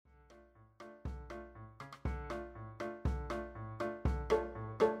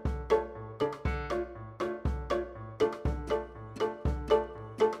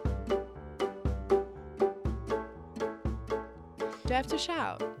Do I have to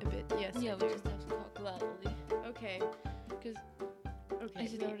shout a bit? Yes. Yeah, I we do. just have to talk loudly. Okay. Because Okay.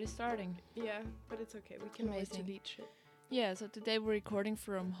 is it already starting? Yeah, but it's okay. We can always Amazing. delete shit. Yeah, so today we're recording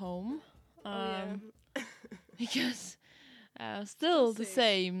from home. Yeah. Because still the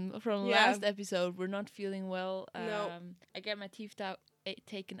same. same from Yeah. last episode. We're not feeling well. No. I get my teeth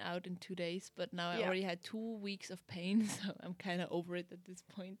taken out in 2 days, but now I Yeah. already had 2 weeks of pain, so I'm kind of over it at this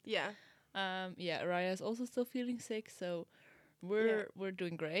point. Yeah. Raya is also still feeling sick, so we're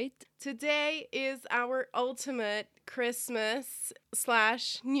doing great. Today is our ultimate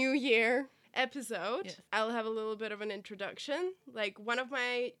Christmas/New Year episode. Yes. I'll have a little bit of an introduction. Like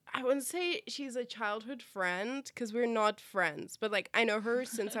I wouldn't say she's a childhood friend because we're not friends, but like I know her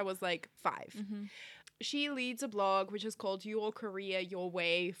since I was like 5. Mm-hmm. She leads a blog which is called Your Career, Your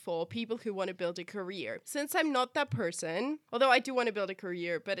Way for people who want to build a career. Since I'm not that person, although I do want to build a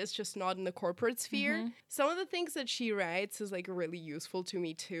career, but it's just not in the corporate sphere, Mm-hmm. some of the things that she writes is like really useful to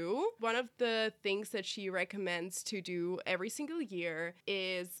me too. One of the things that she recommends to do every single year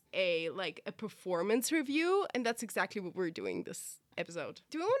is a performance review, and that's exactly what we're doing this episode.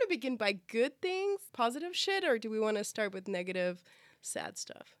 Do we want to begin by good things, positive shit, or do we want to start with negative, sad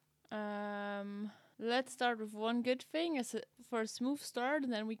stuff? Let's start with one good thing for a smooth start,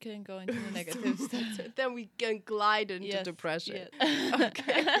 and then we can go into the negative stuff. Then we can glide into Yes, depression. yes.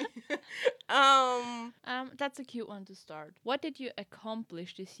 Okay. That's a cute one to start. What did you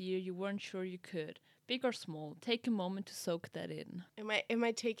accomplish this year you weren't sure you could? Big or small? Take a moment to soak that in. Am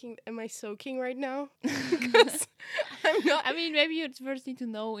I soaking right now? Because I'm not. I mean, maybe you first need to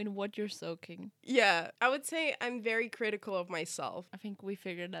know in what you're soaking. Yeah, I would say I'm very critical of myself. I think we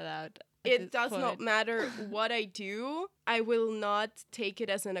figured that out. It does not matter what I do. I will not take it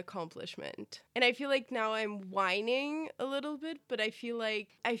as an accomplishment. And I feel like now I'm whining a little bit, but I feel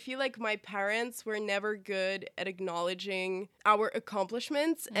like my parents were never good at acknowledging our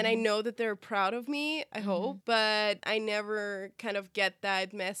accomplishments. And I know that they're proud of me, I hope, but I never kind of get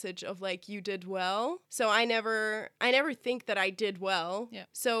that message of like, you did well. So I never think that I did well. Yeah.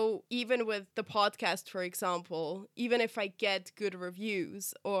 So even with the podcast, for example, even if I get good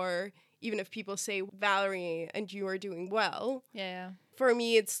reviews or even if people say, Valerie, and you are doing well. Yeah. For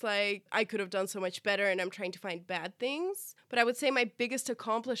me, it's like I could have done so much better and I'm trying to find bad things. But I would say my biggest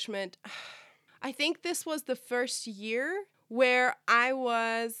accomplishment, I think this was the first year where I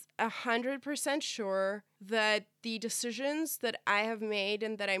was 100% sure that the decisions that I have made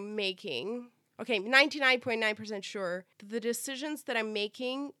and that I'm making, 99.9% sure that the decisions that I'm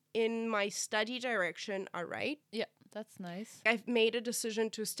making in my study direction are right. Yeah. That's nice. I've made a decision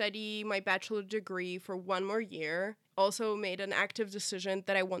to study my bachelor degree for 1 more year. Also made an active decision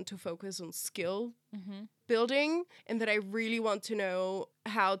that I want to focus on skill building and that I really want to know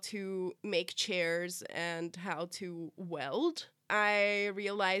how to make chairs and how to weld. I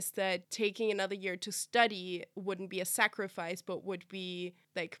realized that taking another year to study wouldn't be a sacrifice, but would be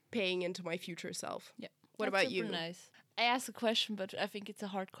like paying into my future self. Yeah. What That's about you? super nice. I asked a question, but I think it's a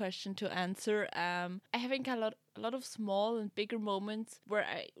hard question to answer. I think a lot of small and bigger moments where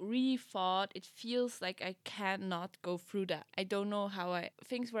I really thought it feels like I cannot go through that. I don't know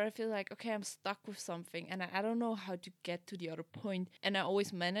things where I feel like, okay, I'm stuck with something and I don't know how to get to the other point. And I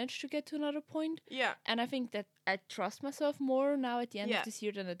always manage to get to another point. Yeah. And I think that I trust myself more now at the end Yeah. of this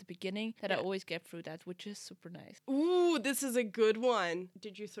year than at the beginning, that I always get through that, which is super nice. Ooh, this is a good one.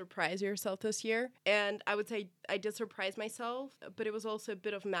 Did you surprise yourself this year? And I would say I did surprise myself, but it was also a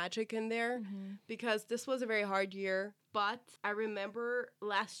bit of magic in there because this was a very hard year. But I remember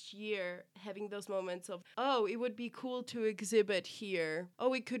last year having those moments of, oh, it would be cool to exhibit here.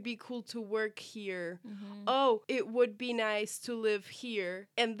 Oh, it could be cool to work here. Oh, it would be nice to live here.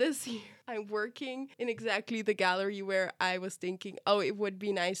 And this year, I'm working in exactly the gallery where I was thinking, oh, it would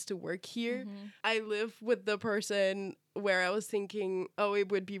be nice to work here. I live with the person where I was thinking, oh, it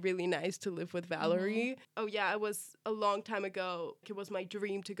would be really nice to live with Valerie. Oh, yeah, it was a long time ago. It was my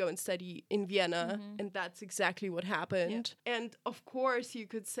dream to go and study in Vienna. And that's exactly what happened. Yeah. And of course, you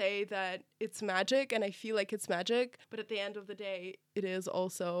could say that it's magic, and I feel like it's magic. But at the end of the day, it is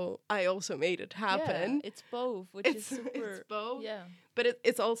also, I also made it happen. Yeah, it's both, which is super. It's both. Yeah. But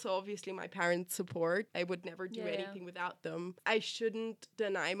it's also obviously my parents' support. I would never do Yeah. anything without them. I shouldn't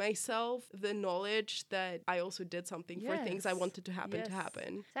deny myself the knowledge that I also did something for things I wanted to happen to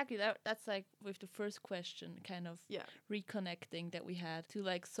happen. Exactly. That's like with the first question, kind of reconnecting that we had to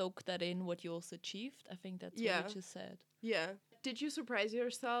like soak that in what you also achieved. I think that's what you just said. Yeah. Did you surprise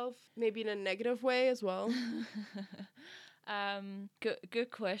yourself maybe in a negative way as well?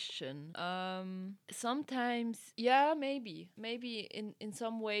 Good question. Sometimes, yeah, maybe in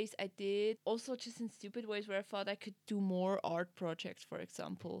some ways I did. Also, just in stupid ways where I thought I could do more art projects, for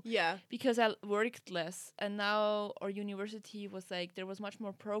example. Yeah. Because I worked less, and now our university was like there was much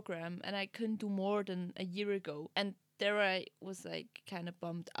more program, and I couldn't do more than a year ago. And there I was like kind of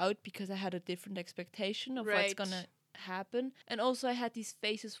bummed out because I had a different expectation of what's gonna happen. And also I had these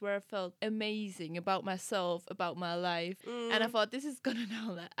phases where I felt amazing about myself, about my life, and I thought this is gonna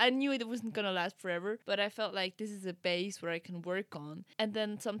now I knew it wasn't gonna last forever, but I felt like this is a base where I can work on. And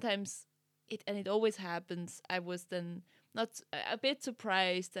then sometimes it always happens, I was then not a bit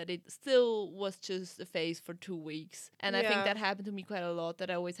surprised that it still was just a phase for 2 weeks. And I think that happened to me quite a lot,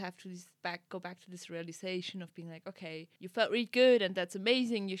 that I always have to go back to this realization of being like, okay, you felt really good and that's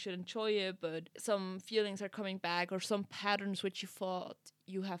amazing, you should enjoy it, but some feelings are coming back, or some patterns which you thought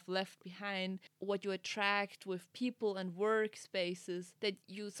you have left behind, what you attract with people and workspaces, that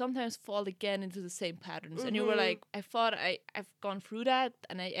you sometimes fall again into the same patterns. And you were like, I thought I've gone through that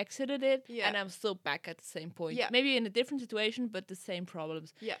and I exited it, and I'm still back at the same point. Maybe in a different situation, but the same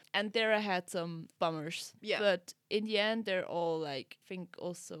problems. And there I had some bummers. But in the end, they're all like, I think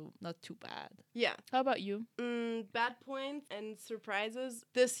also not too bad. How about you? Bad points and surprises.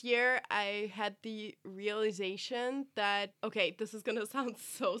 This year, I had the realization that, okay, this is gonna sound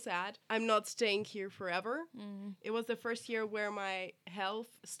so sad, I'm not staying here forever. It was the first year where my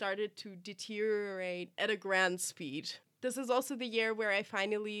health started to deteriorate at a grand speed. This is also the year where I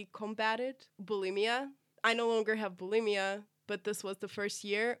finally combated bulimia. I no longer have bulimia, but this was the first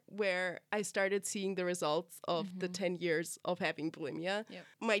year where I started seeing the results of the 10 years of having bulimia.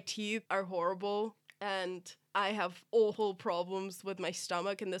 My teeth are horrible, and I have awful problems with my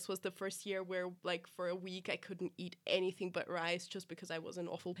stomach. And this was the first year where, like, for a week I couldn't eat anything but rice just because I was in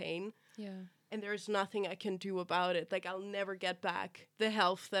awful pain. And there's nothing I can do about it. Like, I'll never get back the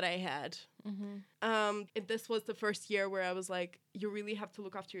health that I had. And this was the first year where I was like, you really have to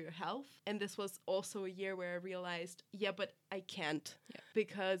look after your health. And this was also a year where I realized, but I can't.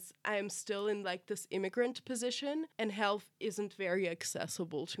 Because I am still in, like, this immigrant position, and health isn't very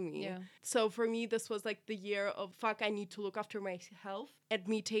accessible to me. So for me, this was like the year of, fuck, I need to look after my health, and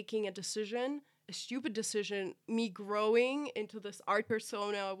me taking a decision, a stupid decision, me growing into this art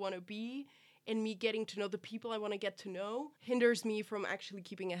persona I want to be, and me getting to know the people I want to get to know, hinders me from actually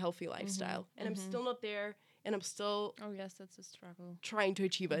keeping a healthy lifestyle. And I'm still not there, and I'm still that's a struggle, trying to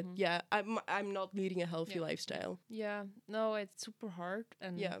achieve it. I'm not leading a healthy lifestyle. No, it's super hard.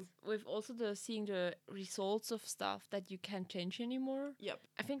 And with also seeing the results of stuff that you can't change anymore.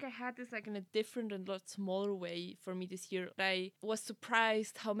 I think I had this like in a different and lot smaller way for me this year. I was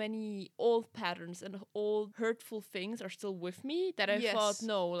surprised how many old patterns and old hurtful things are still with me, that I thought,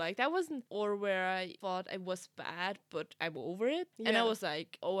 no, like that wasn't, or where I thought I was bad, but I'm over it. And I was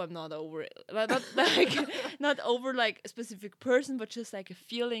like, oh, I'm not over it. Not like not over like a specific person, but just like a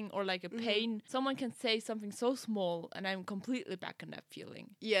feeling or like a pain. Someone can say something so small and I'm completely back in that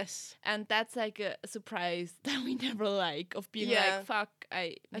feeling. And that's like a surprise that we never like, of being like, fuck,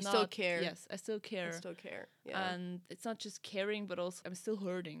 I still care. I still care. And it's not just caring, but also I'm still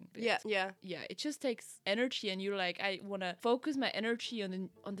hurting. It just takes energy, and you're like, I want to focus my energy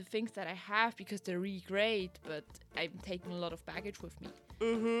on the things that I have because they're really great, but I'm taking a lot of baggage with me.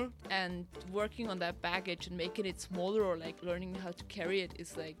 And working on that baggage and making it smaller, or like learning how to carry it,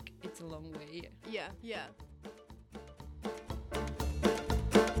 is like, it's a long way.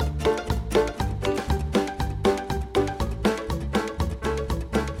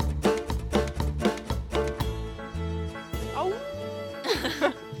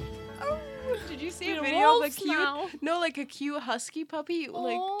 Did you see a video of a cute husky puppy?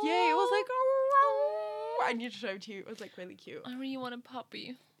 Like, it was like, oh, I need to show it to you. It was like really cute. I really want a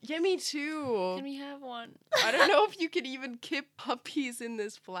puppy. Yeah, me too. Can we have one? I don't know if you can even keep puppies in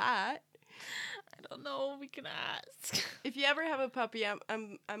this flat. I don't know. We can ask. If you ever have a puppy,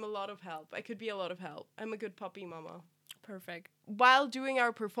 I'm a lot of help. I could be a lot of help. I'm a good puppy mama. Perfect. While doing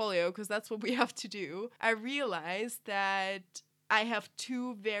our portfolio, because that's what we have to do, I realized that I have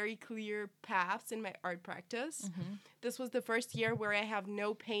 2 very clear paths in my art practice. This was the first year where I have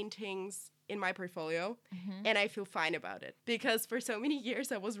no paintings in my portfolio, and I feel fine about it, because for so many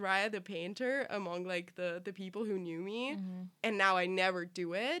years I was Raya the painter among like the people who knew me, and now I never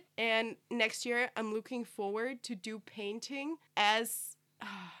do it. And next year I'm looking forward to do painting as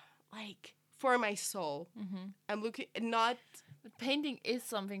like for my soul. I'm looking not. But painting is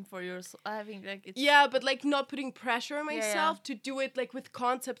something for your soul. I think like it's but like not putting pressure on myself to do it like with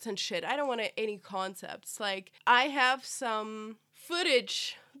concepts and shit. I don't want any concepts. Like, I have some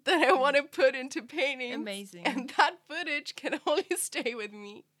footage that I want to put into paintings. Amazing. And that footage can only stay with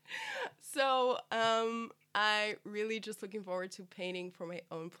me. So I really just looking forward to painting for my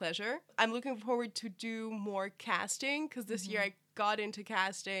own pleasure. I'm looking forward to do more casting because this year I got into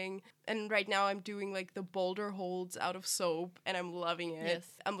casting, and right now I'm doing like the boulder holds out of soap and I'm loving it. Yes.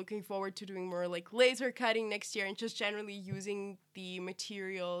 I'm looking forward to doing more like laser cutting next year and just generally using the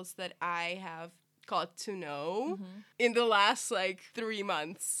materials that I have got to know in the last like 3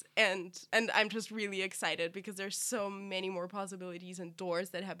 months, and I'm just really excited because there's so many more possibilities and doors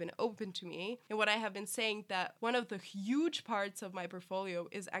that have been opened to me. And what I have been saying, that one of the huge parts of my portfolio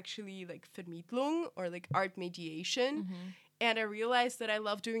is actually like Vermittlung, or like art mediation. And I realized that I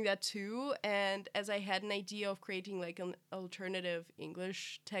love doing that too. And as I had an idea of creating like an alternative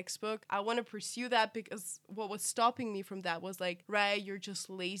English textbook, I want to pursue that, because what was stopping me from that was like, Raya, you're just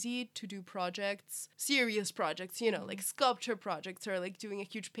lazy to do projects, serious projects, you know, like sculpture projects or like doing a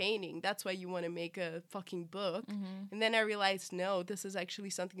huge painting. That's why you want to make a fucking book. And then I realized, no, this is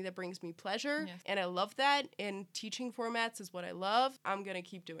actually something that brings me pleasure. Yes. And I love that. And teaching formats is what I love. I'm going to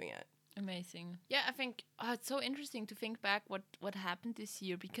keep doing it. Amazing. Yeah, I think it's so interesting to think back what happened this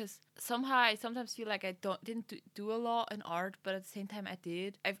year, because somehow I sometimes feel like I didn't do a lot in art, but at the same time I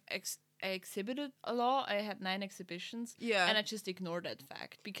did. I exhibited a lot. I had 9 exhibitions. Yeah. And I just ignored that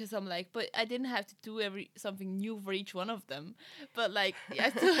fact because I'm like, but I didn't have to do something new for each one of them. But like,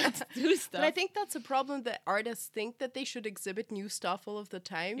 I still had to do stuff. But I think that's a problem, that artists think that they should exhibit new stuff all of the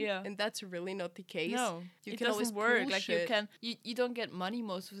time. Yeah. And that's really not the case. No, you it can doesn't always work. pull Like shit. you don't get money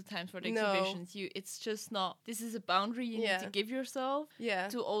most of the times for the No. exhibitions. It's just not. This is a boundary you need to give yourself. Yeah.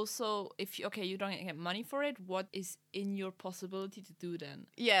 To also, if you don't get money for it, what is in your possibility to do then?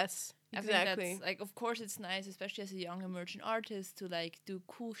 Yes. Exactly. I think that's, like, of course it's nice, especially as a young emerging artist, to like do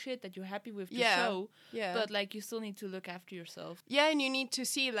cool shit that you're happy with to show. Yeah. But like, you still need to look after yourself. Yeah, and you need to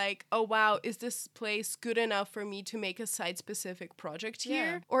see like, oh wow, is this place good enough for me to make a site-specific project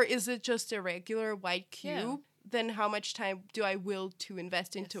here? Yeah. Or is it just a regular white cube? Yeah. Then how much time do I will to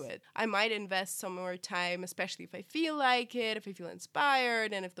invest into it? I might invest some more time, especially if I feel like it, if I feel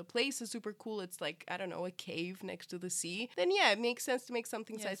inspired, and if the place is super cool, it's like, I don't know, a cave next to the sea, then yeah, it makes sense to make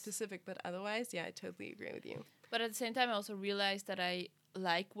something site-specific. But otherwise, yeah, I totally agree with you. But at the same time, I also realized that I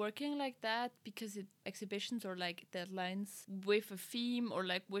like working like that, because exhibitions or like deadlines with a theme, or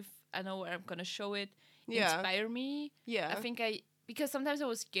like with, I know where I'm going to show it, inspire me. Yeah. I think because sometimes I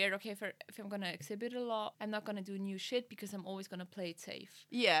was scared, okay, if I'm going to exhibit a lot, I'm not going to do new shit because I'm always going to play it safe.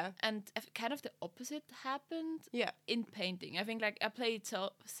 Yeah. And kind of the opposite happened in painting. I think like I play it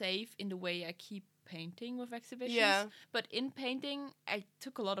safe in the way I keep painting with exhibitions. Yeah. But in painting, I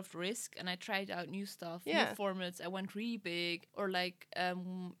took a lot of risk and I tried out new stuff, new formats. I went really big, or like,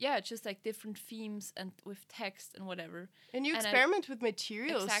 just like different themes and with text and whatever. And you experiment with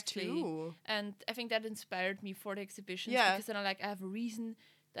materials too. And I think that inspired me for the exhibitions, because then I have a reason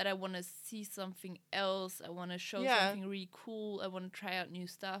that I want to see something else. I want to show something really cool. I want to try out new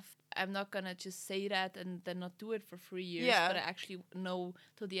stuff. I'm not going to just say that and then not do it for 3 years, but I actually know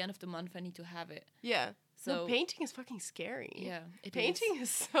till the end of the month I need to have it. Yeah. So no, painting is fucking scary. Yeah, painting is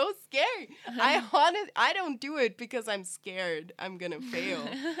so scary. I don't do it because I'm scared I'm gonna fail.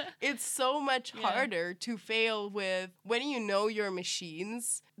 It's so much harder to fail with when you know your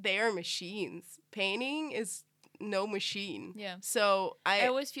machines. They are machines. Painting is no machine. Yeah. So I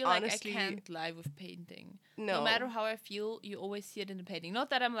always feel honestly, like I can't lie with painting. No matter how I feel, you always see it in the painting. Not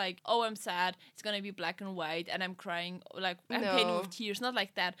that I'm like, oh, I'm sad, it's gonna be black and white and I'm crying, like I'm painting with tears. Not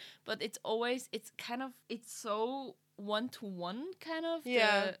like that. But it's so one-to-one kind of.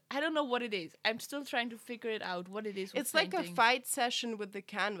 I don't know what it is. I'm still trying to figure it out, what it is with It's painting. like a fight session with the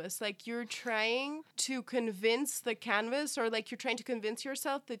canvas. Like, you're trying to convince the canvas, or like you're trying to convince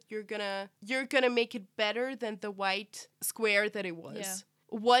yourself that you're gonna make it better than the white square that it was. Yeah.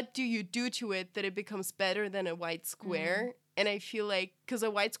 What do you do to it that it becomes better than a white square? And I feel like, because a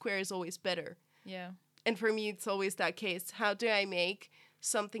white square is always better. Yeah. And for me, it's always that case. How do I make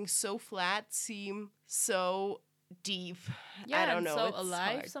something so flat seem so deep? I don't know. So it's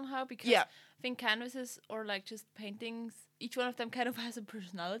alive hard. somehow, because I think canvases or like just paintings, each one of them kind of has a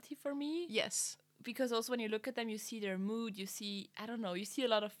personality for me. Yes. Because also when you look at them, you see their mood, you see a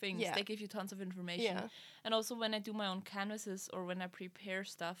lot of things. Yeah. They give you tons of information. Yeah. And also when I do my own canvases or when I prepare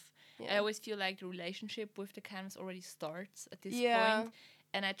stuff, I always feel like the relationship with the canvas already starts at this point.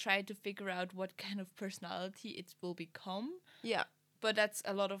 And I try to figure out what kind of personality it will become. Yeah. But that's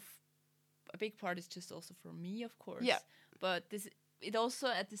a big part is just also for me, of course. Yeah. But it also,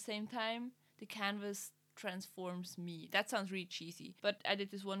 at the same time, the canvas transforms me. That sounds really cheesy, but I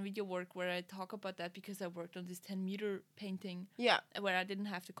did this one video work where I talk about that because I worked on this 10-meter painting. Yeah. Where I didn't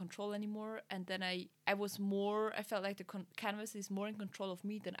have the control anymore, and then I felt like the canvas is more in control of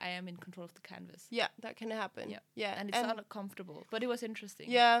me than I am in control of the canvas. Yeah, that can happen. Yeah. And it's not comfortable, but it was interesting.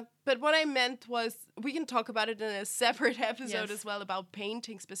 Yeah, but what I meant was, we can talk about it in a separate episode as well, about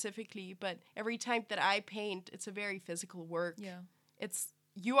painting specifically, but every time that I paint, it's a very physical work. Yeah.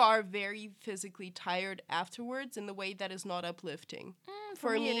 You are very physically tired afterwards in the way that is not uplifting.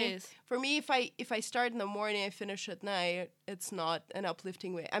 For me, it is. For me, if I start in the morning, I finish at night, it's not an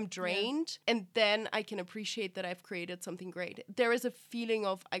uplifting way. I'm drained, and then I can appreciate that I've created something great. There is a feeling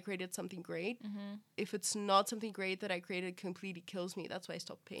of I created something great. Mm-hmm. If it's not something great that I created, it completely kills me. That's why I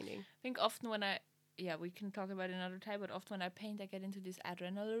stopped painting. I think often when we can talk about it another time, but often when I paint, I get into this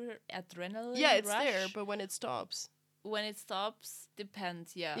adrenaline Yeah, it's rush. there, but when it stops. When it stops,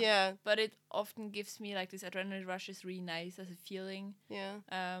 depends, yeah. Yeah. But it often gives me, like, this adrenaline rush is really nice as a feeling.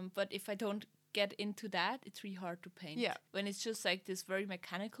 Yeah. But if I don't get into that, it's really hard to paint. Yeah. When it's just, like, this very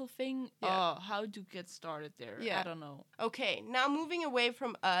mechanical thing, how to get started there? Yeah. I don't know. Okay, now moving away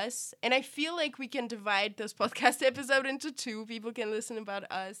from us, and I feel like we can divide this podcast episode into two. People can listen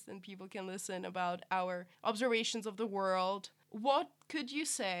about us, and people can listen about our observations of the world. What could you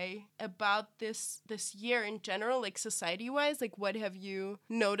say about this year in general, like society-wise? Like, what have you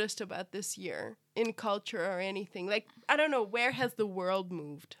noticed about this year in culture or anything? Like, I don't know, where has the world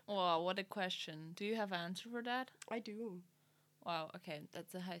moved? Wow, what a question. Do you have an answer for that? I do. Wow, okay,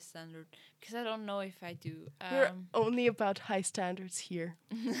 that's a high standard. Because I don't know if I do. We're only about high standards here.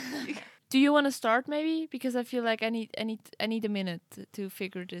 Do you want to start maybe? Because I feel like I need a minute to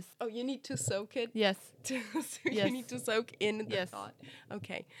figure this. Oh, you need to soak it? Yes. You need to soak in the thought.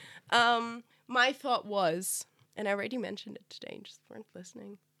 Okay. My thought was, and I already mentioned it today, you just weren't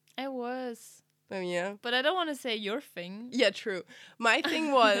listening. I was. Oh, yeah. But I don't want to say your thing. Yeah, true. My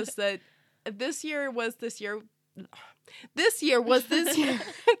thing was that this year was this year.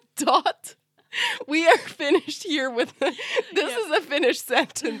 Dot. We are finished here with this is a finished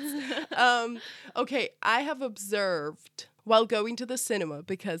sentence. Okay, I have observed while going to the cinema,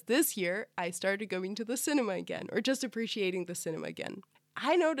 because this year I started going to the cinema again, or just appreciating the cinema again.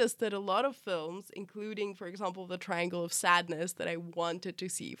 I noticed that a lot of films, including, for example, The Triangle of Sadness that I wanted to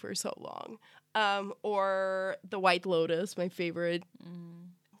see for so long, or The White Lotus, my favorite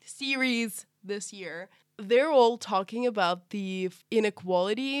series this year, they're all talking about the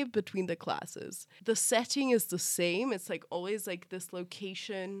inequality between the classes. The setting is the same. It's like always like this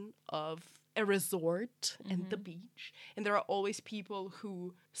location of a resort and the beach. And there are always people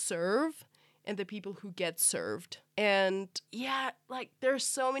who serve and the people who get served. And yeah, like there's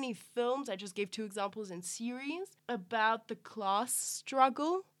so many films, I just gave 2 examples in series, about the class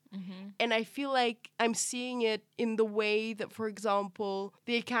struggle. Mm-hmm. And I feel like I'm seeing it in the way that, for example,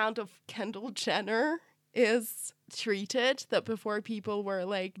 the account of Kendall Jenner is treated, that before people were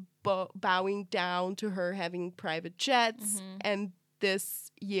like bowing down to her having private jets, and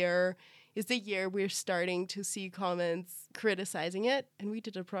this year is the year we're starting to see comments criticizing it, and we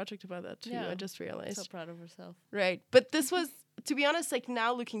did a project about that too. I just realized. So proud of herself. Right, but this was, to be honest, like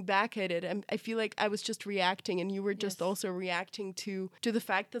now looking back at it, I feel like I was just reacting, and you were just also reacting to the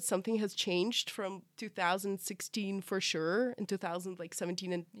fact that something has changed from 2016 for sure, in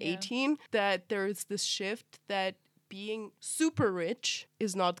 2017 and 18, that there is this shift that being super rich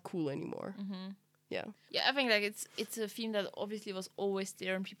is not cool anymore. Yeah. Yeah, I think like it's a theme that obviously was always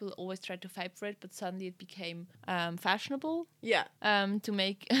there, and people always tried to fight for it, but suddenly it became fashionable. Yeah. To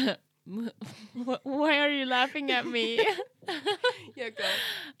make. Why are you laughing at me? Yeah, go.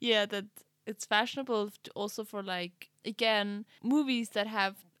 Yeah, that it's fashionable also for, like, again, movies that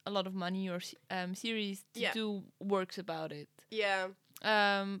have a lot of money or series to do works about it. Yeah.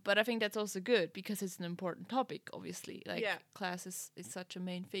 But I think that's also good because it's an important topic, obviously. Like, class is such a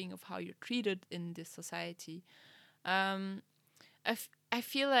main thing of how you're treated in this society. I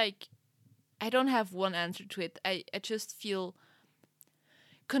feel like I don't have one answer to it. I just feel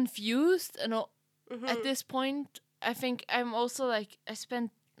confused, and at this point I think I'm also like, I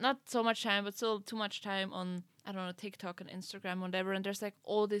spent not so much time but still too much time on, I don't know, TikTok and Instagram, whatever, and there's like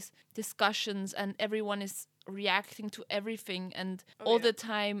all these discussions and everyone is reacting to everything and the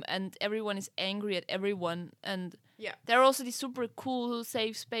time, and everyone is angry at everyone, and there are also these super cool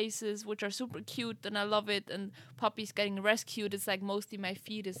safe spaces which are super cute, and I love it, and puppies getting rescued. It's like mostly my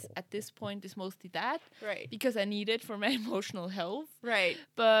feed is at this point is mostly that, right, because I need it for my emotional health, right,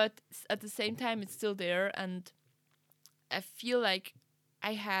 but at the same time it's still there. And I feel like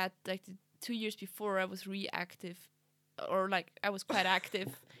I had like the 2 years before I was reactive, or like I was quite active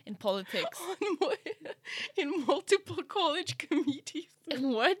in politics. In multiple college committees.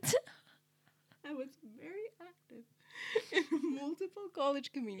 What? I was very active in multiple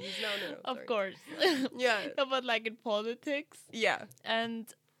college committees. No. Of sorry. course. Yeah. No, but like in politics. Yeah. And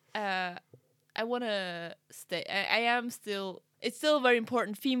I want to stay. I am still. It's still a very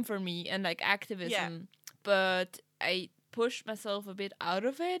important theme for me and like activism. Yeah. But I pushed myself a bit out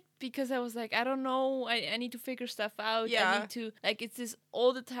of it because I was like, I don't know. I need to figure stuff out. Yeah. I need to like. It's this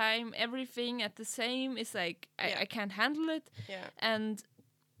all the time. Everything at the same. It's like I can't handle it. Yeah. And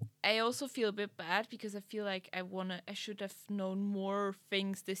I also feel a bit bad because I feel like I should have known more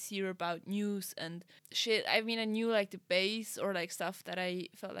things this year about news and shit. I mean, I knew like the base or like stuff that I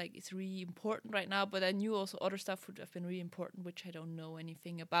felt like is really important right now, but I knew also other stuff would have been really important, which I don't know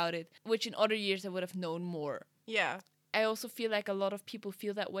anything about it, which in other years I would have known more. Yeah. I also feel like a lot of people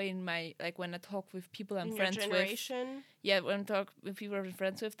feel that way in my, like when I talk with people I'm friends with. Generation? Yeah, when I talk with people I'm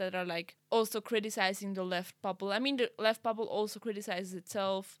friends with that are like also criticizing the left bubble. I mean, the left bubble also criticizes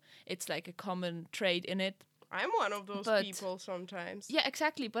itself. It's like a common trait in it. I'm one of those people sometimes. Yeah,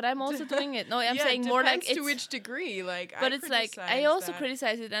 exactly. But I'm also doing it. No, I'm yeah, saying more like it's to which degree. Like, but it's like I also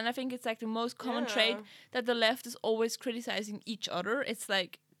criticize it, and I think it's like the most common trait that the left is always criticizing each other. It's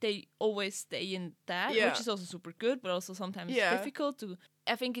like they always stay in that, which is also super good, but also sometimes difficult to.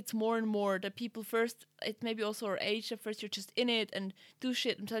 I think it's more and more that people first, it maybe also our age, at first you're just in it and do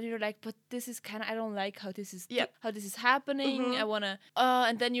shit, and then you're like, but this is kind of, I don't like how this is how this is happening. I want to,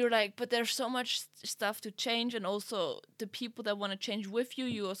 and then you're like, but there's so much stuff to change, and also the people that want to change with you,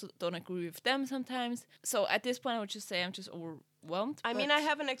 you also don't agree with them sometimes. So at this point, I would just say I'm just overwhelmed. I mean, I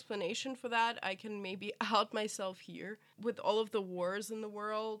have an explanation for that. I can maybe out myself here. With all of the wars in the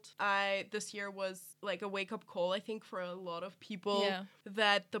world, this year was like a wake-up call, I think, for a lot of people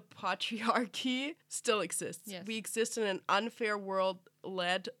that the patriarchy still exists. Yes. We exist in an unfair world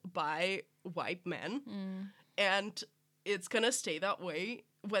led by white men, and it's gonna stay that way,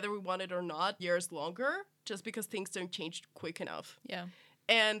 whether we want it or not, years longer, just because things don't change quick enough. Yeah.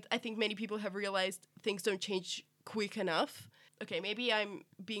 And I think many people have realized things don't change quick enough. Okay, maybe I'm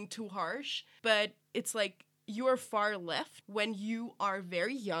being too harsh, but it's like you are far left when you are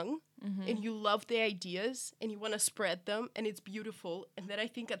very young and you love the ideas and you want to spread them and it's beautiful. And then I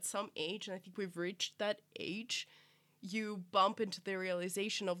think at some age, and I think we've reached that age, you bump into the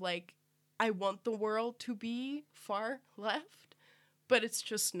realization of like, I want the world to be far left, but it's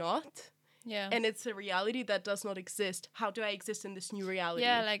just not. Yeah. And it's a reality that does not exist. How do I exist in this new reality?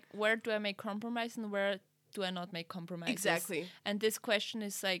 Yeah, like where do I make compromise and where do I not make compromises? Exactly. And this question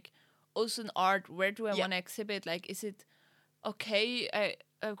is like also in art, where do I want to exhibit? Like, is it okay?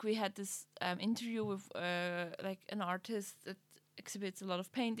 We had this interview with like an artist that exhibits a lot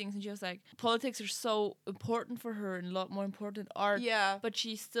of paintings, and she was like, politics are so important for her and a lot more important than art. Yeah. But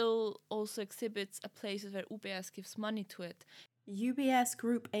she still also exhibits at places where UBS gives money to it. UBS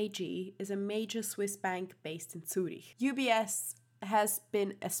Group AG is a major Swiss bank based in Zurich. UBS has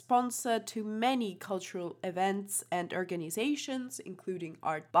been a sponsor to many cultural events and organizations, including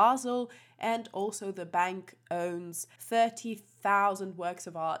Art Basel, and also the bank owns 30,000 works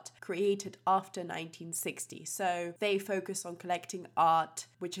of art created after 1960. So they focus on collecting art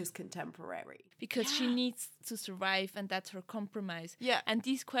which is contemporary. Because she needs to survive, and that's her compromise. Yeah. And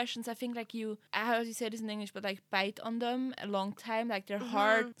these questions, I think, like how do you say this in English, but like bite on them a long time, like they're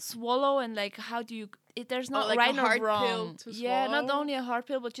hard to swallow, and like how do you, there's not like right a or hard wrong. pill to Yeah, not swallow. only a hard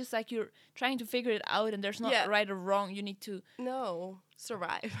pill, but just like you're trying to figure it out, and there's not right or wrong. You need to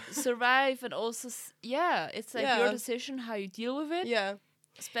survive, and also, it's like your decision how you deal with it. Yeah.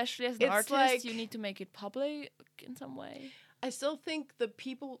 Especially as an artist, you need to make it public in some way. I still think the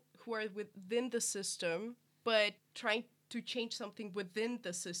people who are within the system, but trying to change something within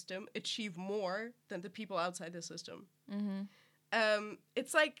the system, achieve more than the people outside the system.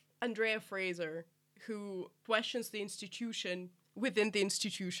 It's like Andrea Fraser, who questions the institution within the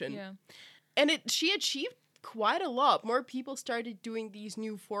institution. Yeah. And she achieved quite a lot. More people started doing these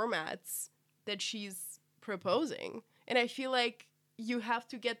new formats that she's proposing. And I feel like you have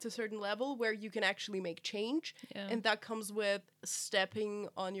to get to a certain level where you can actually make change. Yeah. And that comes with stepping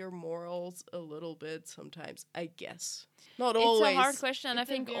on your morals a little bit sometimes, I guess. Not always. It's a hard question. I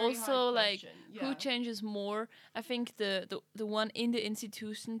think also like yeah. who changes more. I think the one in the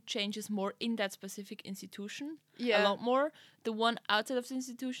institution changes more in that specific institution. A lot more. The one outside of the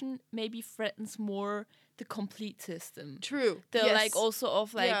institution maybe threatens more the complete system. True. Like also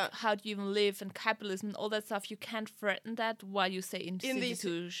of like how do you even live and capitalism and all that stuff. You can't threaten that while you say in the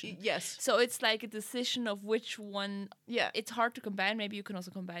institution. Yes. So it's like a decision of which one. Yeah. It's hard to combine. Maybe you can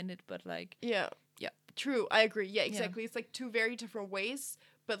also combine it, but like. Yeah. Yeah. True. I agree. Yeah, exactly. It's like two very different ways,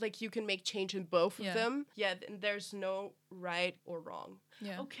 but like you can make change in both of Yeah. them. Yeah, there's no right or wrong.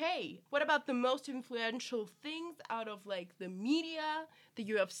 Yeah. Okay, what about the most influential things out of like the media that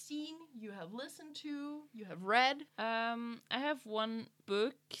you have seen, you have listened to, you have read? I have one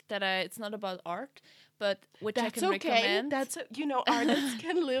book that it's not about art, but which I That's can okay. recommend. That's artists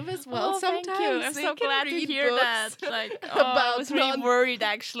can live as well Oh, sometimes. thank you. I'm They so can glad to read hear that. books Like, about I was really worried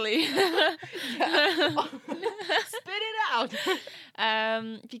actually. Spit it out.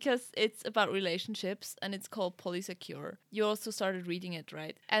 Because it's about relationships and it's called Polysecure. You also started reading it,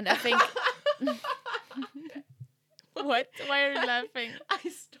 right? And I think. What? Why are you laughing? I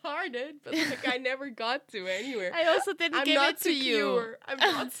started, but like I never got to anywhere. I also didn't I'm give not it to you. secure. I'm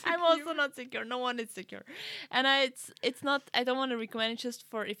not secure. I'm also not secure. No one is secure. And it's not, I don't want to recommend it just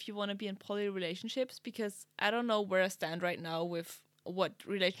for if you want to be in poly relationships, because I don't know where I stand right now with what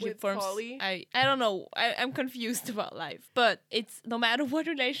relationship With forms. poly? I don't know. I'm confused about life. But it's no matter what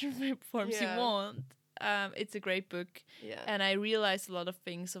relationship forms Yeah. you want. It's a great book. Yeah. And I realized a lot of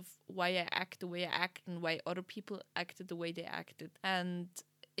things of why I act the way I act and why other people acted the way they acted. And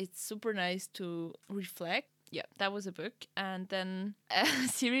it's super nice to reflect. Yeah, that was a book. And then a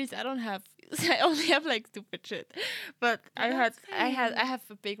series I don't have. I only have like stupid shit. But I have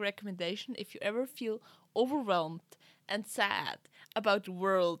a big recommendation. If you ever feel overwhelmed and sad about the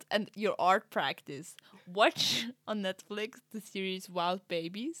world and your art practice, watch on Netflix the series Wild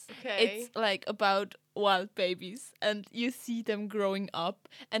Babies. Okay. It's like about wild babies and you see them growing up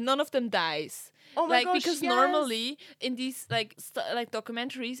and none of them dies. Oh my like gosh, because yes. normally in these like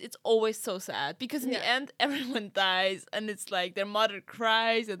documentaries it's always so sad because in the Yeah. end everyone dies and it's like their mother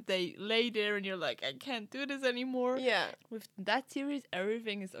cries and they lay there and you're like, I can't do this anymore. Yeah. With that series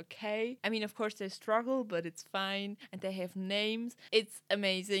everything is okay. I mean, of course they struggle, but it's fine and they have names. It's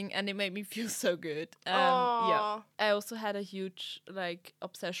amazing and it made me feel so good. Yeah. Aw. I also had a huge like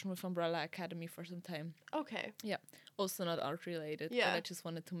obsession with Umbrella Academy for some time. Okay. Yeah. Also not art related, Yeah. but I just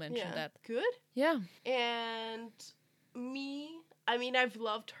wanted to mention Yeah. that. Good. Yeah. And me, I mean, I've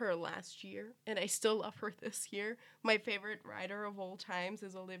loved her last year, and I still love her this year. My favorite writer of all times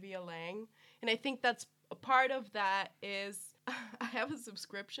is Olivia Laing, and I think that's a part of that is I have a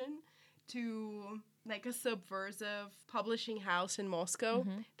subscription to like a subversive publishing house in Moscow.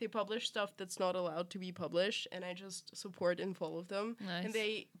 Mm-hmm. They publish stuff that's not allowed to be published, and I just support and follow them. Nice. And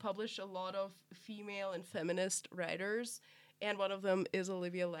they publish a lot of female and feminist writers, and one of them is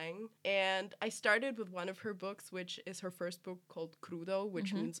Olivia Laing. And I started with one of her books, which is her first book called Crudo,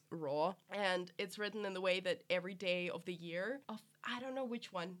 which means raw. And it's written in the way that every day of the year of, I don't know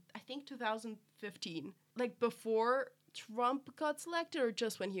which one, I think 2015, like before Trump got selected or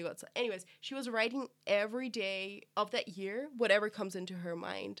just when he got selected. Anyways, she was writing every day of that year, whatever comes into her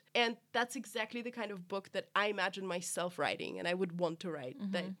mind. And that's exactly the kind of book that I imagine myself writing and I would want to write.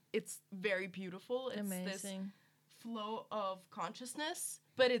 That it's very beautiful. It's this Amazing. flow of consciousness,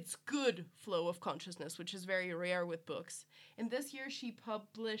 but it's good flow of consciousness, which is very rare with books. And this year she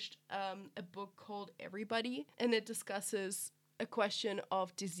published a book called Everybody, and it discusses a question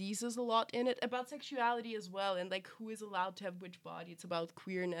of diseases a lot in it, about sexuality as well, and like who is allowed to have which body. It's about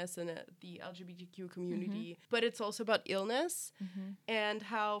queerness and the LGBTQ community, but it's also about illness and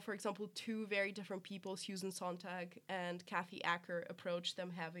how, for example, two very different people, Susan Sontag and Kathy Acker, approached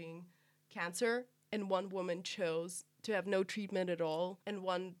them having cancer, and one woman chose to have no treatment at all, and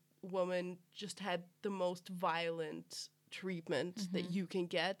one woman just had the most violent treatment that you can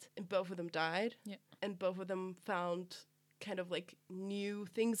get, and both of them died, and both of them found kind of like new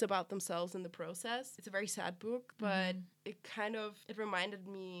things about themselves in the process. It's a very sad book, but it reminded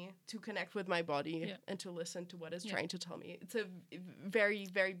me to connect with my body and to listen to what it's trying to tell me. It's a very,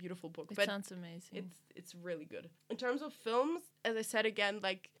 very beautiful book. It but sounds amazing. It's really good. In terms of films, as I said again,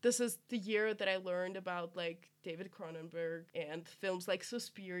 like this is the year that I learned about like David Cronenberg and films like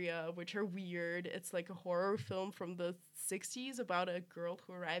Suspiria, which are weird. It's like a horror film from the 60s about a girl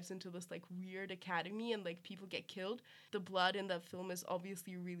who arrives into this like weird academy and like people get killed. The blood in that film is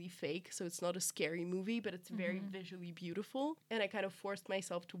obviously really fake, so it's not a scary movie, but it's very visually beautiful. And I kind of forced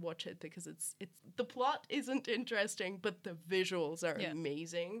myself to watch it because it's the plot isn't interesting, but the visuals are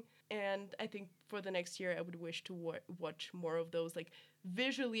amazing. And I think for the next year, I would wish to watch more of those like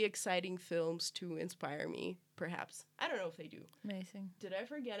visually exciting films to inspire me, perhaps. I don't know if they do. Amazing. Did I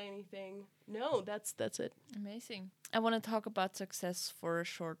forget anything? No, that's it. Amazing. I want to talk about success for a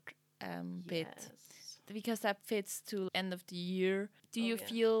short bit, because that fits to end of the year. Do you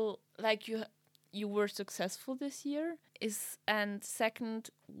feel like you were successful this year? And second,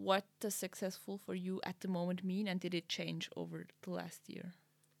 what does successful for you at the moment mean, and did it change over the last year?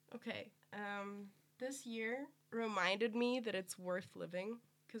 Okay. This year reminded me that it's worth living,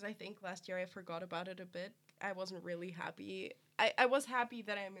 because I think last year I forgot about it a bit. I wasn't really happy. I was happy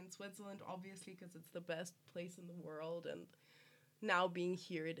that I'm in Switzerland, obviously, because it's the best place in the world, and now being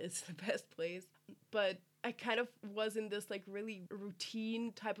here, it is the best place. But I kind of was in this like really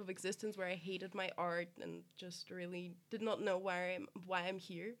routine type of existence where I hated my art and just really did not know why I'm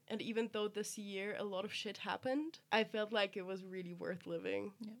here. And even though this year a lot of shit happened, I felt like it was really worth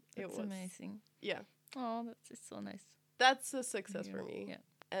living. Yeah, that's amazing. Yeah. Oh, that's so nice. That's a success for me. Yeah.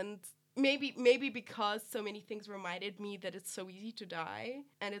 And maybe because so many things reminded me that it's so easy to die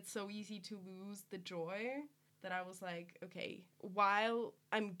and it's so easy to lose the joy, that I was like, okay, while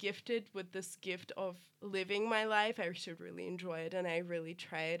I'm gifted with this gift of living my life, I should really enjoy it. And I really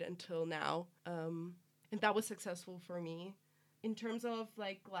tried until now. And that was successful for me. In terms of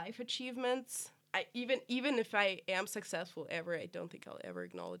like life achievements, even if I am successful ever, I don't think I'll ever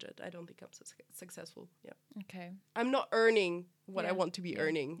acknowledge it. I don't think I'm successful. Yeah. Okay. I'm not earning what I want to be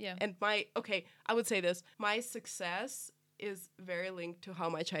earning. Yeah. And I would say this. My success is very linked to how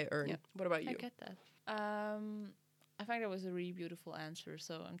much I earn. Yeah. What about you? I get that. I think that was a really beautiful answer,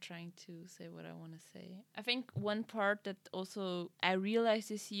 so I'm trying to say what I want to say. I think one part that also I realized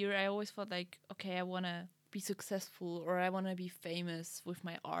this year, I always felt like, okay, I want to be successful, or I want to be famous with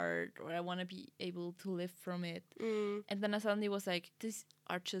my art, or I want to be able to live from it. And then I suddenly was like, these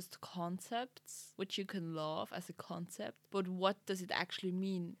are just concepts which you can love as a concept, but what does it actually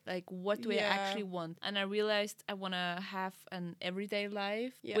mean? Like, what do I actually want? And I realized I want to have an everyday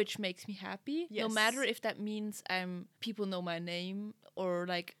life which makes me happy, no matter if that means people know my name, or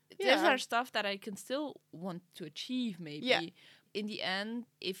like these are stuff that I can still want to achieve maybe. In the end,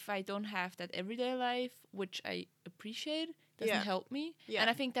 if I don't have that everyday life, which I appreciate, doesn't help me. And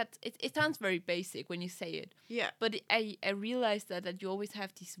I think that it sounds very basic when you say it. But I realized that you always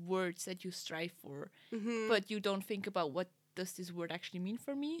have these words that you strive for, but you don't think about what does this word actually mean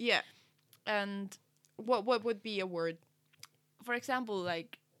for me. And what would be a word? For example,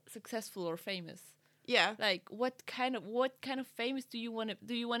 like successful or famous. Like what kind of famous do you want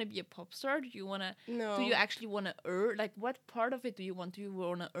to be a pop star? Do you actually want to earn, like what part of it do you want? Do you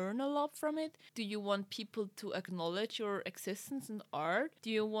want to earn a lot from it? Do you want people to acknowledge your existence and art? Do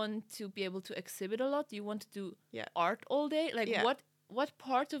you want to be able to exhibit a lot? Do you want to do art all day? Like what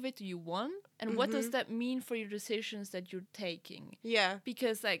part of it do you want? And what does that mean for your decisions that you're taking?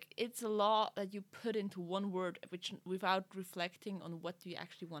 Because like it's a lot that you put into one word, which without reflecting on what do you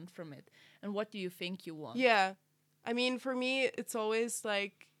actually want from it and what do you think you want. I mean, for me, it's always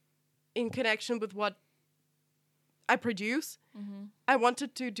like in connection with what I produce. I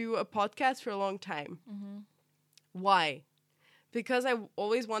wanted to do a podcast for a long time. Why? Because I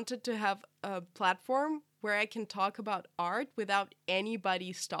always wanted to have a platform where I can talk about art without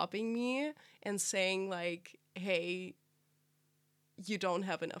anybody stopping me and saying like, hey, you don't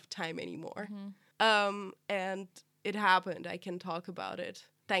have enough time anymore. And it happened. I can talk about it.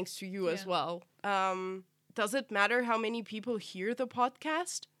 Thanks to you as well. Does it matter how many people hear the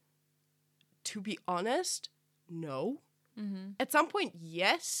podcast? To be honest, no. At some point,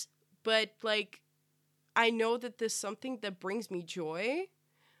 yes. But like, I know that there's something that brings me joy.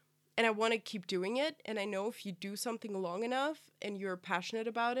 And I want to keep doing it. And I know if you do something long enough and you're passionate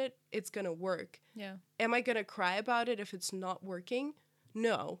about it, it's going to work. Am I going to cry about it if it's not working?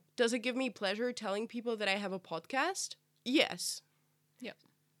 No. Does it give me pleasure telling people that I have a podcast? Yes.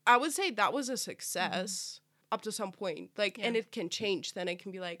 I would say that was a success up to some point. Like, and it can change. Then I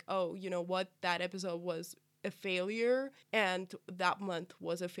can be like, oh, you know what? That episode was a failure and that month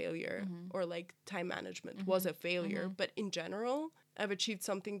was a failure. Or like time management was a failure. But in general, I've achieved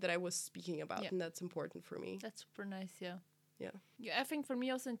something that I was speaking about, and that's important for me. That's super nice, yeah, I think for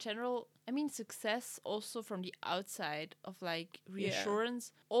me also in general, I mean, success also from the outside of like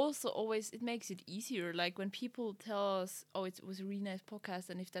reassurance, also always, it makes it easier. Like when people tell us, oh, it was a really nice podcast,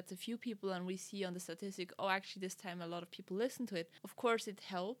 and if that's a few people and we see on the statistic, oh, actually this time a lot of people listen to it, of course it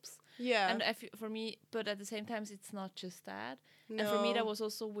helps. And for me, but at the same time, it's not just that. And for me, that was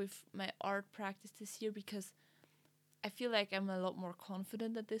also with my art practice this year, because I feel like I'm a lot more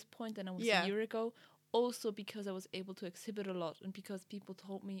confident at this point than I was a year ago. Also because I was able to exhibit a lot, and because people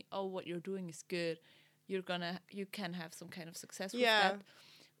told me, oh, what you're doing is good. You can have some kind of success with that.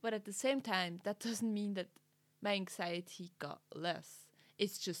 But at the same time, that doesn't mean that my anxiety got less.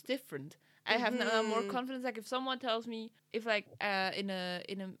 It's just different. I have now more confidence. Like if someone tells me, if like in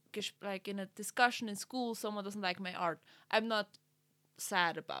a discussion in school, someone doesn't like my art, I'm not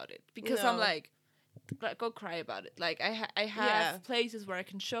sad about it, because I'm like, go cry about it. Like I have places where I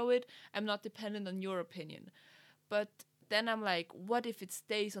can show it. I'm not dependent on your opinion. But then I'm like, what if it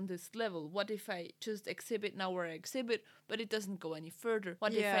stays on this level? What if I just exhibit now where I exhibit, but it doesn't go any further?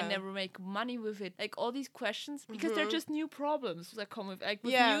 What if I never make money with it? Like all these questions, because they're just new problems that come with, like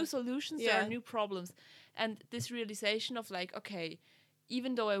with new solutions, there are new problems. And this realization of like, okay,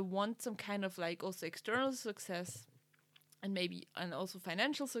 even though I want some kind of like also external success and also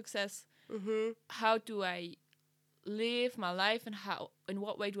financial success, how do I live my life, and in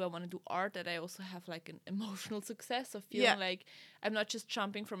what way do I want to do art that I also have like an emotional success of feeling like I'm not just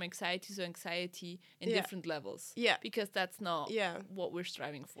jumping from anxiety to anxiety in different levels, because that's not what we're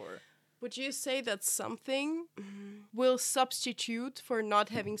striving for. Would you say that something will substitute for not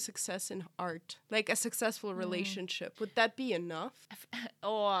having success in art, like a successful relationship? Would that be enough?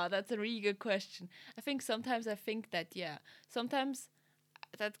 Oh, that's a really good question. I think sometimes that sometimes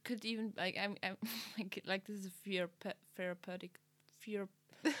that could even like I'm like this is a therapeutic.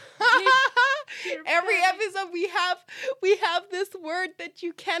 Every episode we have this word that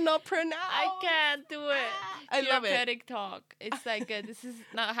you cannot pronounce. I can't do it. I love it. Therapeutic talk. It's like this is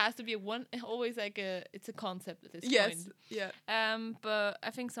now has to be always like it's a concept at this point. Yes. But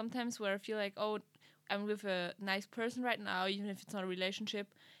I think sometimes where I feel like, oh, I'm with a nice person right now, even if it's not a relationship,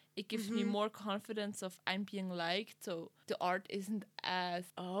 it gives me more confidence of I'm being liked, so the art isn't as...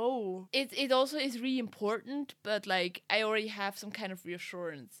 It also is really important, but like I already have some kind of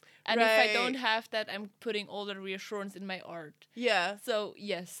reassurance. And if I don't have that, I'm putting all the reassurance in my art. Yeah. So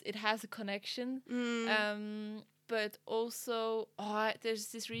yes, it has a connection. But also, there's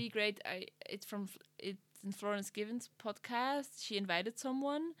this really great... It's in Florence Given's podcast. She invited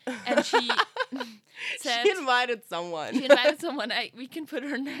someone, and she said... She invited someone. We can put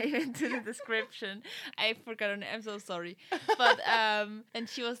her name into the description. I forgot her name. I'm so sorry. But, and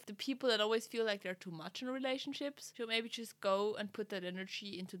she was the people that always feel like they're too much in relationships. So maybe just go and put that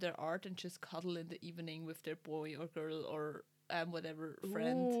energy into their art and just cuddle in the evening with their boy or girl or... whatever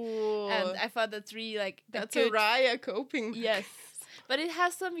friend. Ooh. And I thought that's really like... That's a Raya coping. Yes. But it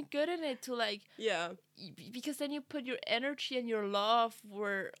has something good in it to like... Yeah. Because then you put your energy and your love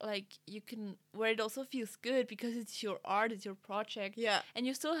where like you can... Where it also feels good because it's your art, it's your project. Yeah. And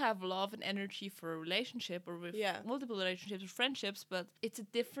you still have love and energy for a relationship or with multiple relationships or friendships, but it's a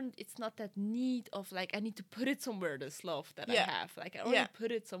different... It's not that need of like, I need to put it somewhere, this love that I have. Like I already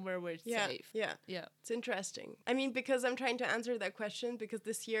put it somewhere where it's safe. Yeah. It's interesting. I mean, because I'm trying to answer that question because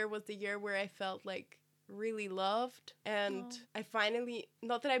this year was the year where I felt like really loved, and I finally,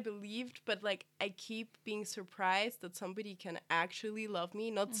 not that I believed, but like I keep being surprised that somebody can actually love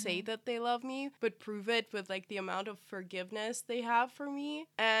me, not say that they love me, but prove it with like the amount of forgiveness they have for me.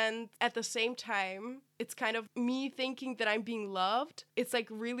 And at the same time, it's kind of me thinking that I'm being loved. It's like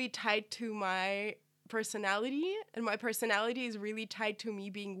really tied to my personality, and my personality is really tied to me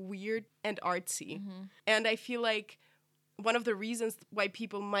being weird and artsy. And I feel like one of the reasons why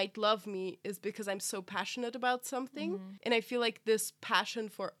people might love me is because I'm so passionate about something. And I feel like this passion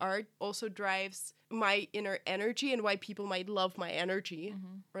for art also drives my inner energy and why people might love my energy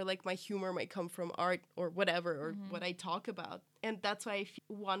or like my humor might come from art or whatever or what I talk about. And that's why I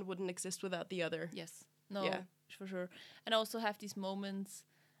feel one wouldn't exist without the other. Yes. No, for sure. And I also have these moments.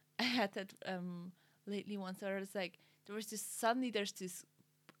 I had that lately once where it's like there's this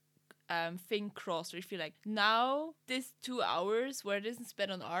thing crossed where you feel like now this 2 hours where it isn't spent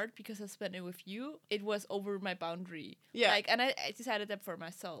on art because I spent it with you, it was over my boundary. Like, and I decided that for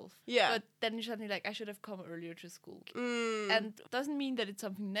myself. But then you suddenly like I should have come earlier to school. And it doesn't mean that it's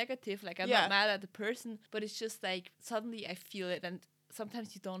something negative, like I'm not mad at the person, but it's just like suddenly I feel it, and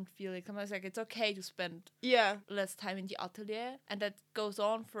sometimes you don't feel it. Sometimes like it's okay to spend less time in the atelier, and that goes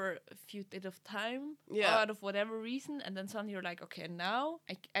on for a few bit of time out of whatever reason, and then suddenly you're like, okay, now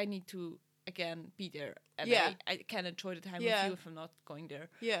I need to again be there, and I can enjoy the time with you if I'm not going there.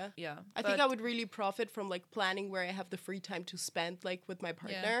 I think I would really profit from like planning where I have the free time to spend like with my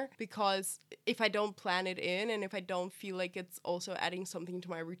partner, because if I don't plan it in and if I don't feel like it's also adding something to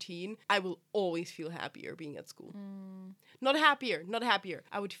my routine, I will always feel happier being at school. Not happier.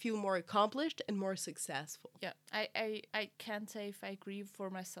 I would feel more accomplished and more successful. I can't say if I agree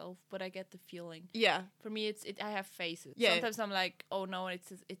for myself, but I get the feeling. For me, I have phases. Sometimes I'm like, oh no, I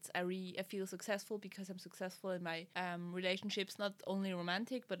feel successful because I'm successful in my relationships, not only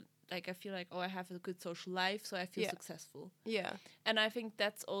romantic, but like I feel like, oh, I have a good social life, so I feel successful. And I think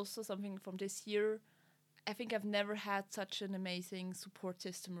that's also something from this year. I think I've never had such an amazing support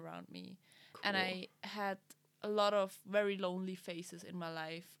system around me. Cool. And I had a lot of very lonely phases in my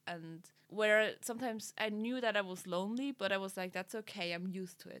life, and where sometimes I knew that I was lonely, but I was like, that's okay, I'm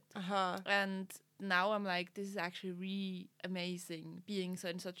used to it. And now I'm like, this is actually really amazing being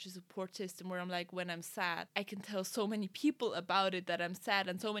in such a support system where I'm like, when I'm sad, I can tell so many people about it that I'm sad,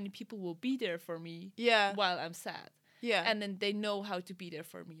 and so many people will be there for me while I'm sad. Yeah. And then they know how to be there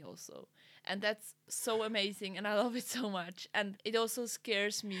for me also. And that's so amazing, and I love it so much. And it also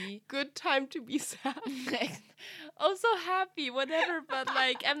scares me. Good time to be sad. Also happy, whatever, but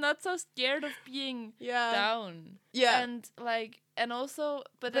like I'm not so scared of being down. Yeah. And like, and also,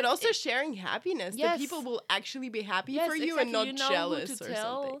 but also sharing happiness. Yes. That people will actually be happy yes, for you exactly. and not you know jealous who to or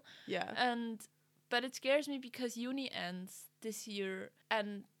tell. something. Yeah. But it scares me because uni ends this year,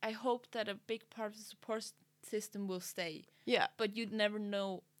 and I hope that a big part of the support system will stay. Yeah. But you'd never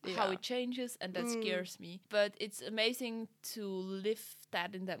know how it changes, and that scares me. But it's amazing to live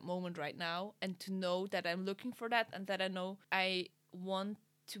that in that moment right now, and to know that I'm looking for that, and that I know I want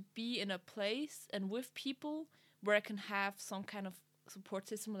to be in a place and with people where I can have some kind of support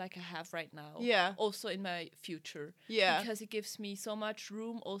system like I have right now. Yeah. Also in my future. Yeah. Because it gives me so much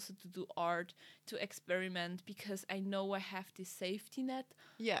room also to do art, to experiment, because I know I have this safety net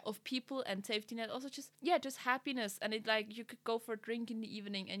of people, and safety net also just happiness. And it like you could go for a drink in the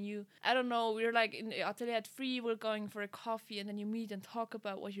evening, and I don't know, we're like in the atelier at 3, we're going for a coffee, and then you meet and talk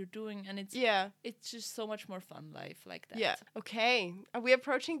about what you're doing, and it's just so much more fun life like that. Yeah. Okay. Are we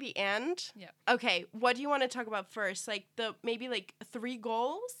approaching the end? Yeah. Okay. What do you want to talk about first? Like maybe 3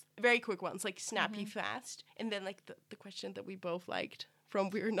 goals? Very quick ones, like snappy fast. And then like the question that we both liked from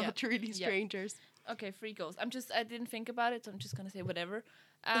We're Not Really Strangers. Okay, 3 goals. I didn't think about it, so I'm just gonna say whatever.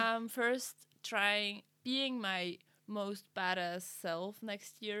 First, trying being my most badass self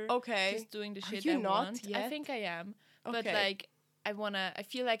next year. Okay. Just doing the shit you I not want. yet? I think I am. Okay. But like I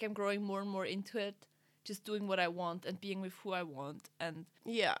feel like I'm growing more and more into it. Just doing what I want and being with who I want, and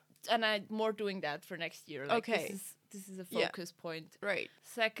I'm more doing that for next year. Like, okay. This is a focus point. Right.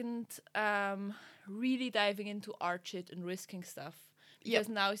 Second, really diving into art shit and risking stuff. Because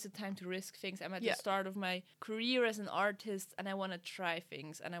now is the time to risk things. I'm at the start of my career as an artist, and I want to try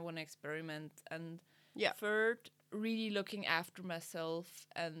things, and I want to experiment. And third, really looking after myself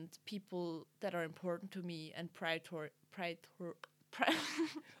and people that are important to me, and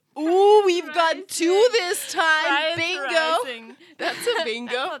Ooh, we've got 2 this time. Bingo. That's a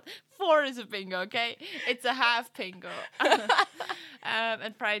bingo. 4 is a bingo, okay? It's a half bingo.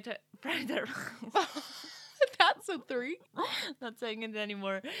 And That's a 3. Not saying it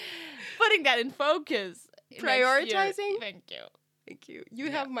anymore. Putting that in focus. Prioritizing? Thank you. Thank you.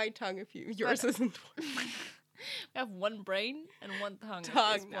 You have my tongue if yours isn't. We have one brain and one tongue.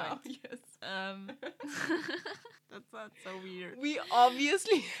 Tongue now, yes. That's not so weird. We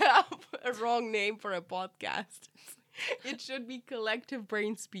obviously have a wrong name for a podcast. It should be collective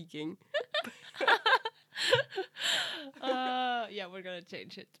brain speaking. We're gonna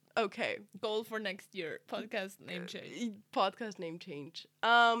change it. Okay. Goal for next year. Podcast name change. Podcast name change.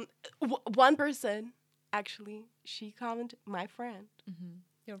 One person, actually, she commented, my friend. Mm-hmm.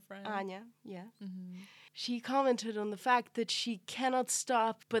 Your friend. Anya, yeah. Mm-hmm. She commented on the fact that she cannot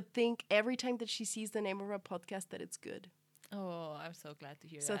stop but think every time that she sees the name of our podcast that it's good. Oh, I'm so glad to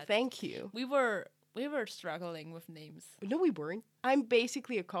hear that. So thank you. We were struggling with names. No, we weren't. I'm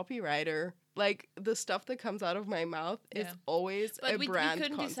basically a copywriter. Like, the stuff that comes out of my mouth is always a brand But we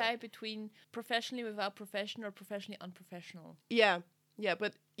couldn't concept. decide between professionally without profession or professionally unprofessional. Yeah,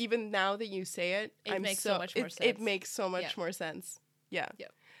 but even now that you say it, it makes so much more sense. It makes so much more sense. Yeah. Yeah.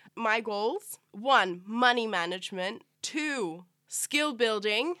 My goals: 1, money management; 2, skill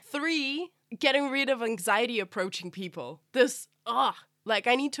building; 3, getting rid of anxiety approaching people.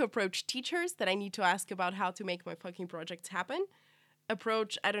 I need to approach teachers that I need to ask about how to make my fucking projects happen.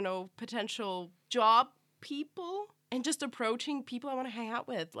 Approach, potential job people, and just approaching people I want to hang out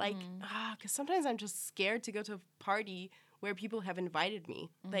with. Because sometimes I'm just scared to go to a party where people have invited me.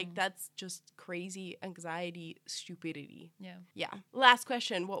 Like, that's just crazy anxiety, stupidity. Yeah. Last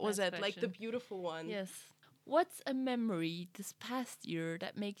question. What was it? Like, the beautiful one. Yes. What's a memory this past year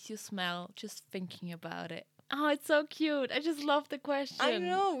that makes you smile just thinking about it? Oh, it's so cute. I just love the question. I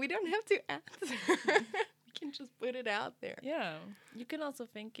know. We don't have to answer. We can just put it out there. Yeah. You can also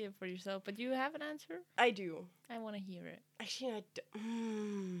think it for yourself. But do you have an answer? I do. I want to hear it. Actually, I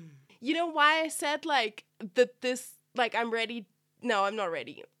don't. You know why I said, that this... I'm ready. No, I'm not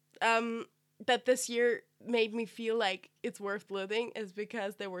ready. That this year made me feel like it's worth living is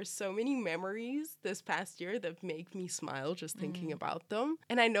because there were so many memories this past year that make me smile just thinking about them.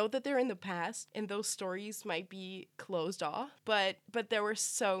 And I know that they're in the past and those stories might be closed off, but there were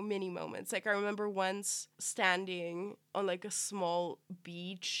so many moments. Like, I remember once standing on a small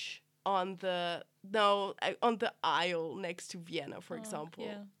beach on the aisle next to Vienna, for example,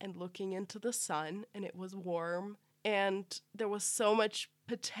 and looking into the sun, and it was warm, and there was so much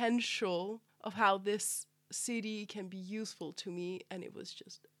potential of how this city can be useful to me, and it was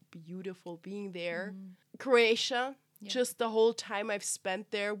just beautiful being there. Croatia, just the whole time I've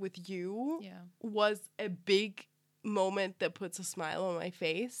spent there with you was a big moment that puts a smile on my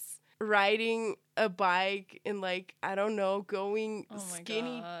face. Riding a bike in, like, I don't know, going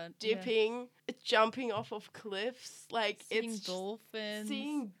skinny dipping, jumping off of cliffs, like seeing dolphins.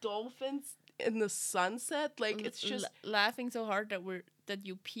 Seeing dolphins in the sunset, like it's just laughing so hard that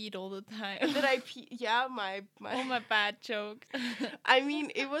you peed all the time. That I pee, my oh, my bad joke. I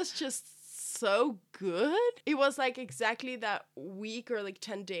mean, it was just so good. It was like exactly that week or like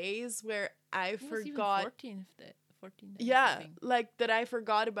 10 days where I forgot. 14 days, like that I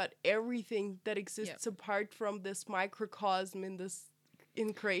forgot about everything that exists apart from this microcosm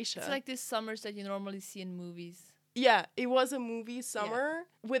in Croatia. It's like these summers that you normally see in movies. Yeah, it was a movie summer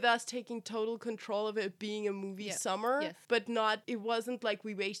with us taking total control of it being a movie summer, but it wasn't like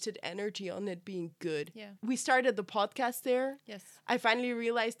we wasted energy on it being good. Yeah. We started the podcast there. Yes. I finally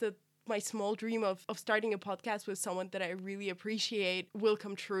realized that my small dream of starting a podcast with someone that I really appreciate will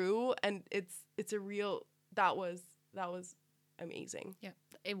come true, and it's a real that was amazing. Yeah,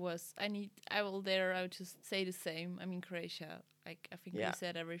 it was. I would just say the same. I mean, Croatia, like, I think we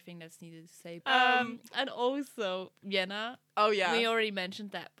said everything that's needed to say. And also Vienna. Oh yeah. We already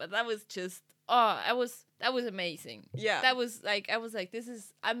mentioned that, but that was just that was amazing. Yeah. That was like, I was like,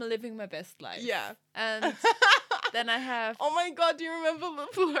 I'm living my best life. Yeah. And then I have... Oh my God, do you remember the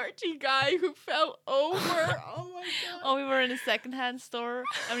flirty guy who fell over? Oh my God. Oh, we were in a secondhand store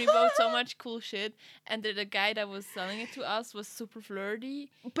and we bought so much cool shit. And the guy that was selling it to us was super flirty.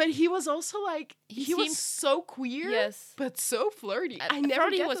 But he was also like, he was so queer, but so flirty. I never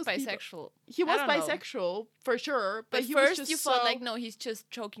thought he get was those bisexual. He was bisexual, for sure. But he first was you thought like, no, he's just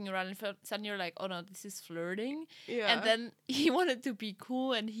joking around. And suddenly you're like, oh no, this is flirting. Yeah. And then he wanted to be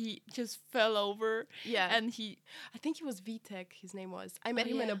cool and he just fell over. Yeah. And I think he was Vitek, his name was. I met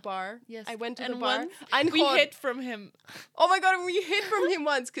him in a bar. Yes. I went to and the bar. And we hid from him. Oh my God, we hid from him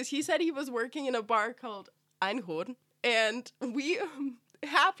once because he said he was working in a bar called Einhorn. And we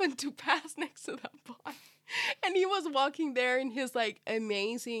happened to pass next to that bar. And he was walking there in his like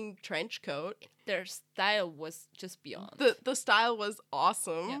amazing trench coat. Their style was just beyond. The style was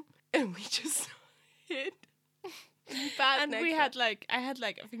awesome. Yeah. And we just hid. And we had like, I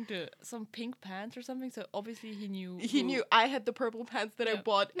think some pink pants or something, so obviously he knew. He knew I had the purple pants that I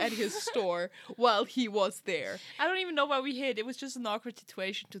bought at his store while he was there. I don't even know why we hid. It was just an awkward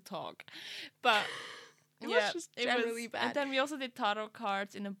situation to talk. But it was just generally bad. And then we also did tarot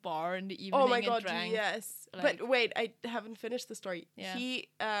cards in a bar in the evening. Oh my God, drank, yes. like, but wait, I haven't finished the story. Yeah. He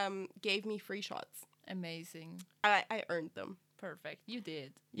gave me free shots. Amazing. I earned them. Perfect. You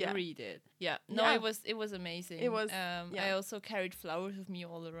did. Yeah. You really did. Yeah. No, Yeah. It was amazing. It was. I also carried flowers with me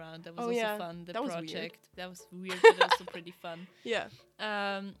all around. That was fun. The that project. Was weird. That was weird, but also pretty fun. Yeah.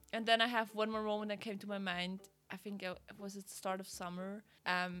 And then I have one more moment that came to my mind. I think it was at the start of summer.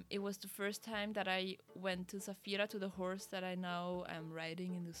 It was the first time that I went to Safira, to the horse that I now am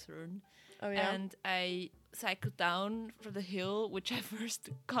riding in the Lucerne. Oh yeah. And I cycled down for the hill, which I first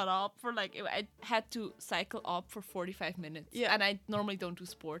got up for. Like, I had to cycle up for 45 minutes. Yeah. And I normally don't do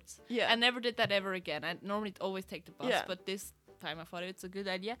sports. Yeah. I never did that ever again. I normally always take the bus, Yeah. but this time I thought it's a good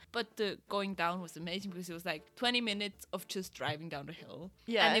idea. But the going down was amazing because it was like 20 minutes of just driving down the hill.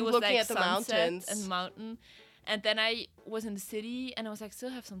 Yeah, And it and was looking like at the sunset mountains. and mountain. And then I was in the city and I was like,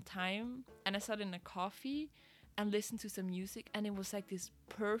 still have some time. And I sat in a coffee and listened to some music. And it was like this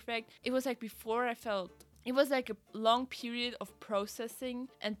perfect. It was like before I felt. It was like a long period of processing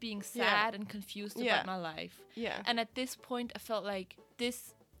and being sad and confused about my life. Yeah. And at this point, I felt like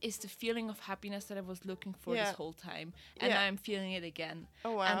this is the feeling of happiness that I was looking for this whole time. And I'm feeling it again.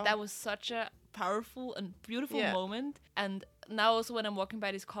 Oh, wow. And that was such a powerful and beautiful moment. And now also when I'm walking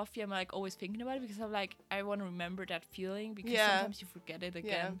by this coffee, I'm like always thinking about it because I'm like, I want to remember that feeling because sometimes you forget it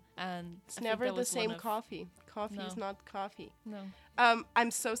again. And it's never the same coffee. Coffee is not coffee. No.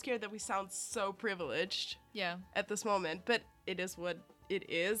 I'm so scared that we sound so privileged at this moment, but it is what it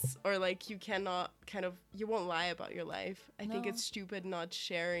is, or like you cannot you won't lie about your life. I think it's stupid not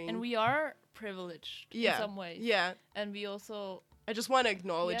sharing. And we are privileged in some ways. Yeah. And we also... I just want to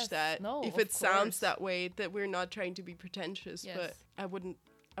acknowledge that if it sounds course. that way, that we're not trying to be pretentious, but I wouldn't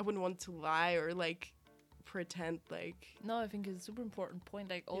want to lie or like pretend like... No, I think it's a super important point.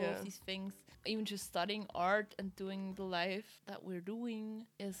 Like all of these things, even just studying art and doing the life that we're doing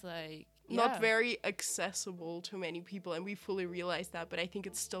is like, not very accessible to many people, and we fully realize that, but I think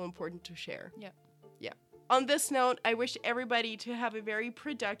it's still important to share. Yeah. Yeah. On this note, I wish everybody to have a very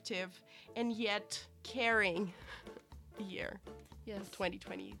productive and yet caring year of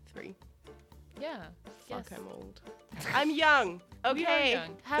 2023. Yeah. Fuck, I'm old. I'm young. Okay. We are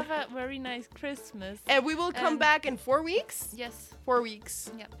young. Have a very nice Christmas. And we will come back in 4 weeks? Yes. 4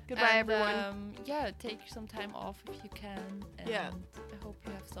 weeks. Yeah. Goodbye, everyone. Take some time off if you can. And I hope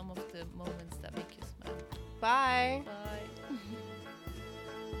you have some of the moments that make you smile. Bye. Bye.